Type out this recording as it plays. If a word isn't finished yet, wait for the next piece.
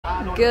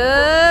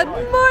Good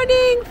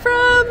morning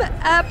from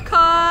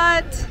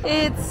Epcot.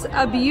 It's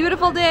a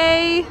beautiful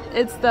day.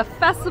 It's the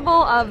Festival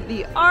of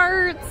the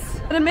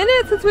Arts. In a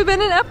minute since we've been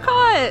in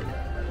Epcot.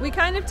 We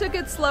kind of took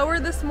it slower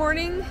this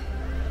morning,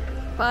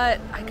 but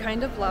I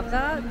kind of love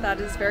that. That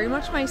is very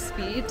much my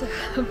speed, to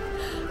have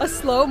a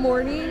slow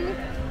morning.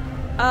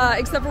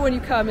 Except for when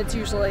you come, it's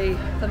usually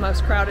the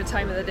most crowded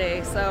time of the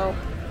day. So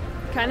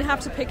you kind of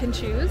have to pick and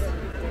choose.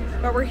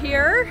 But we're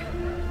here.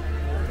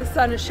 The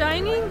sun is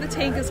shining, the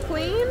tank is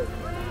clean.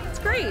 It's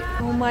great.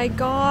 Oh my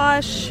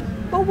gosh,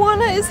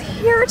 Moana is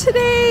here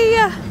today.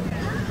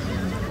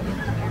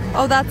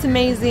 Oh, that's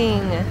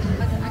amazing.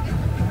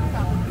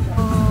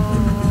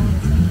 Oh,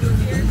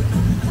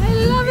 I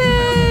love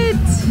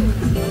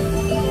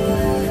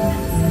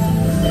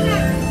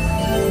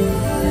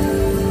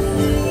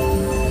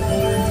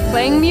it.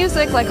 Playing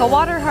music like a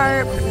water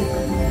harp.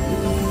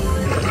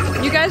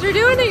 You guys are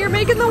doing it, you're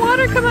making the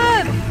water come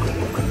up.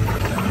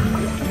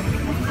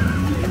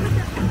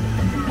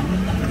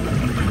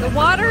 The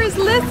water is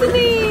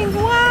listening!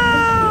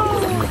 Wow!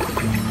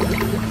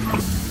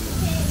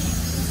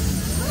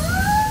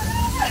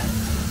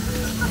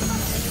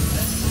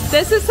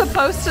 This is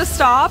supposed to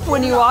stop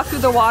when you walk through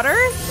the water,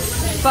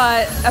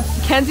 but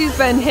Kenzie's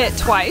been hit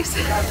twice.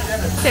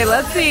 Okay,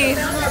 let's see.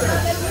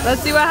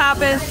 Let's see what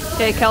happens.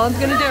 Okay, Kellen's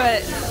gonna do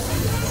it.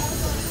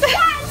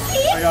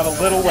 I got a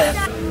little wet.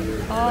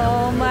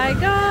 Oh my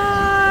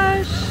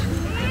gosh!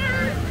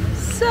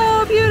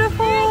 So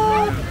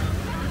beautiful!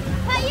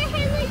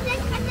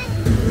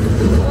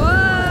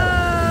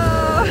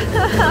 Whoa!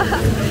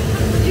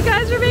 You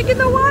guys are making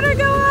the water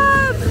go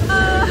up!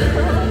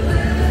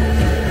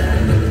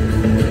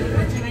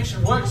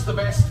 Imagination works the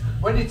best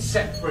when it's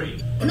set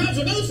free.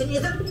 Imagination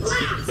is a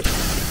blast!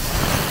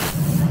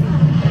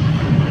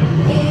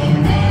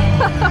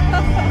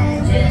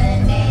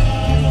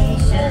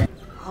 Imagination.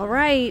 All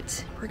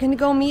right, we're gonna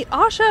go meet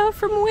Asha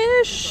from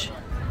Wish.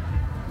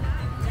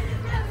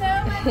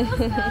 Hello,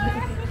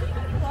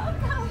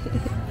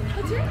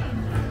 what's your name?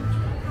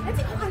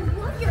 Oh, I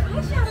love your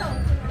eyeshadow.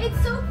 It's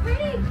so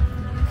pretty.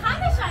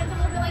 Kind of shines a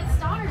little bit like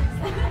stars.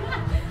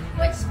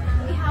 Which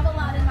we have a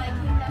lot in my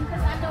kingdom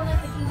because I'm known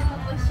as the Kingdom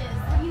of Wishes.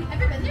 Have you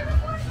ever been there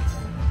before?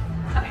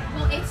 Okay,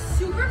 well it's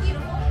super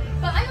beautiful.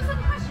 But I also have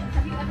a question.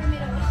 Have you ever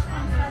made a wish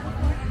on a star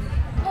before?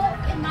 Well,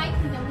 in my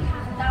kingdom we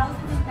have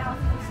thousands and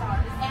thousands of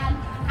stars. And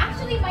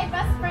actually my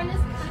best friend is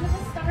kind of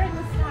a star in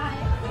the sky.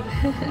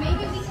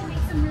 Maybe we can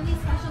make some really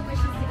special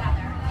wishes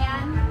together.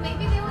 And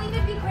maybe they will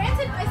even be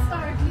granted my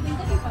star. Do you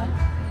think that'd be fun?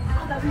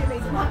 Oh, that'd be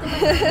amazing.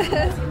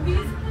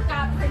 We've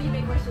got pretty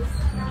big wishes.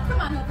 Come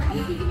on,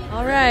 Oprah.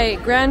 All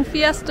right, Grand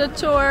Fiesta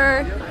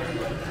Tour.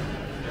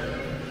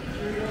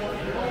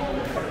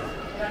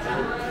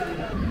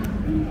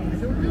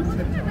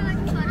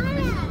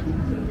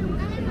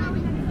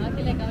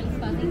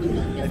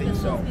 I think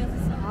so.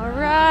 All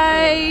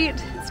right,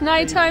 it's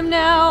nighttime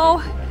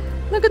now.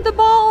 Look at the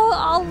ball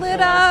all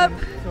lit up.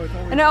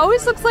 And it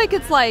always looks like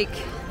it's like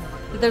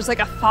there's like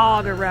a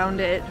fog around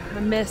it,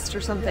 a mist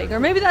or something. Or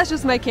maybe that's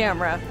just my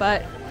camera,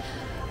 but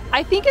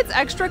I think it's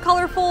extra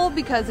colorful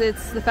because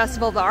it's the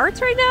Festival of the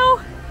Arts right now.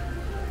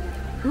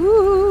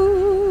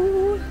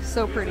 Ooh,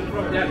 so pretty. Two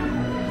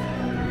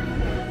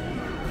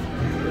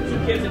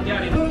kids and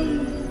daddy.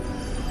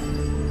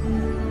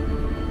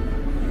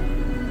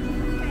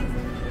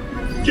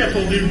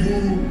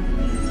 Qu'attendez-vous?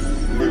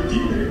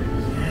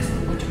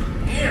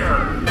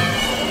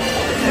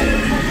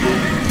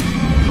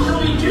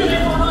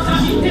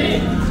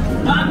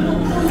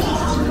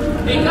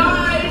 Hey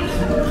guys,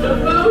 the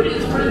vote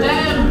is for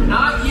them,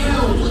 not you.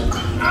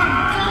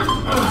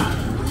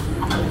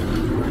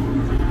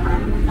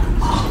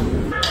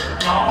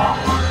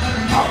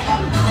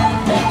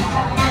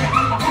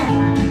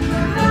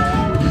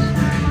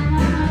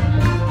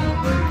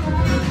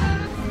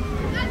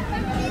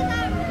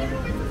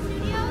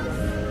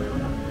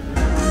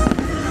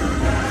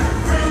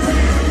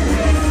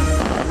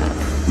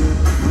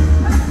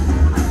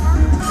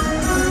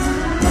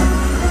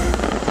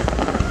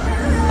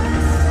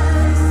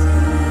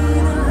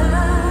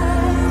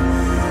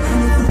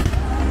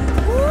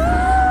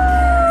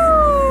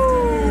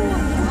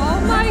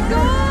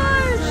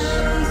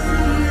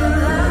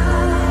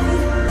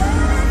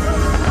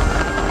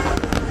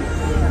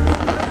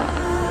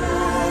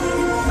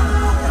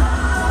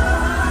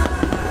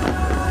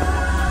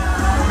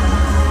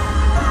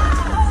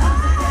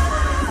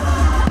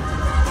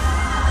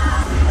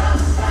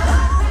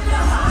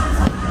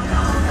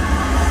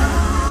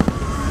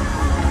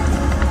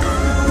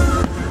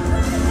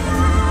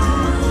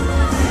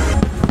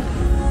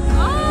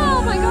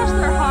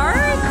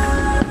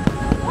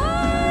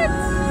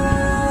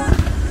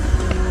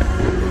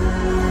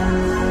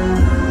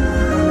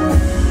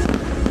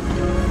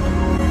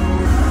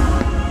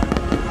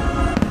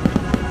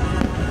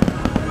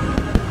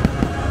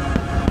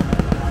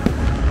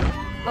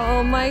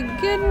 Oh my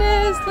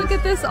goodness, look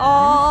at this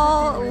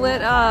all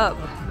lit up.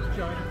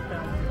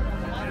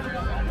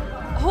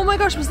 Oh my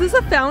gosh, was this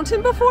a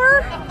fountain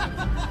before?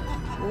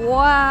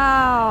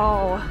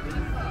 Wow.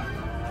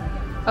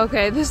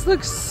 Okay, this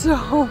looks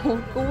so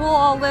cool,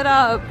 all lit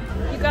up.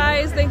 You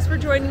guys, thanks for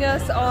joining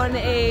us on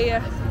a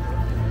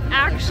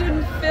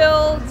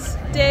action-filled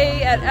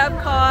day at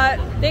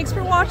Epcot. Thanks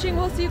for watching.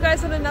 We'll see you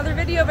guys in another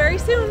video very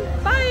soon.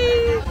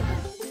 Bye!